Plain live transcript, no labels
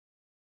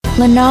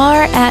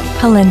Lennar at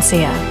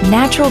Palencia,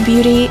 natural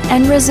beauty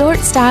and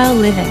resort-style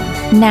living.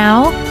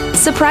 Now,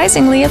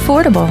 surprisingly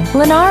affordable.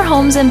 Lennar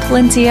homes in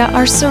Palencia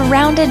are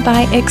surrounded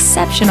by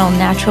exceptional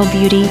natural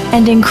beauty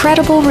and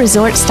incredible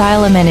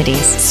resort-style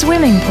amenities,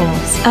 swimming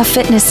pools, a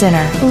fitness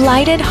center,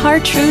 lighted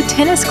hard-true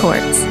tennis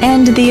courts,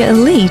 and the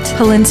elite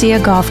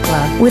Palencia Golf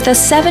Club with a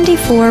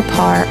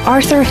 74-par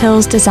Arthur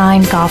Hills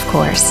designed golf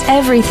course.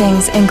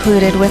 Everything's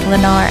included with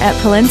Lennar at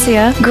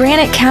Palencia: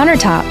 granite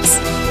countertops,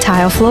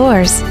 tile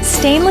floors,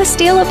 stainless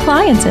steel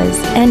appliances,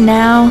 and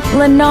now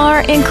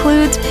Lennar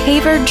includes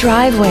pavered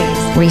driveways,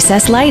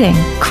 recessed lighting,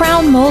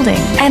 crown molding,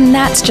 and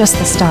that's just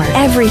the start.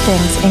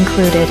 Everything's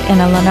included in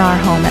a Lennar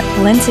home at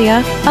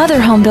Palencia.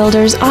 Other home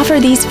builders offer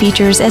these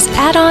features as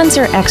add-ons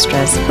or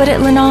extras, but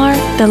at Lennar,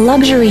 the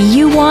luxury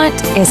you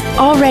want is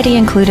already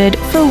included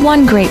for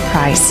one great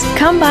price.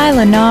 Come by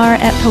Lennar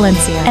at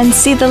Palencia and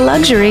see the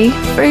luxury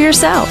for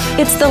yourself.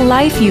 It's the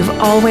life you've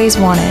always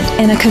wanted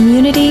in a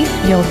community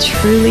you'll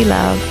truly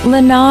love.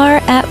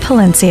 Lennar at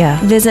Palencia.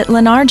 Visit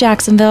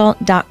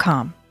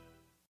lennarjacksonville.com.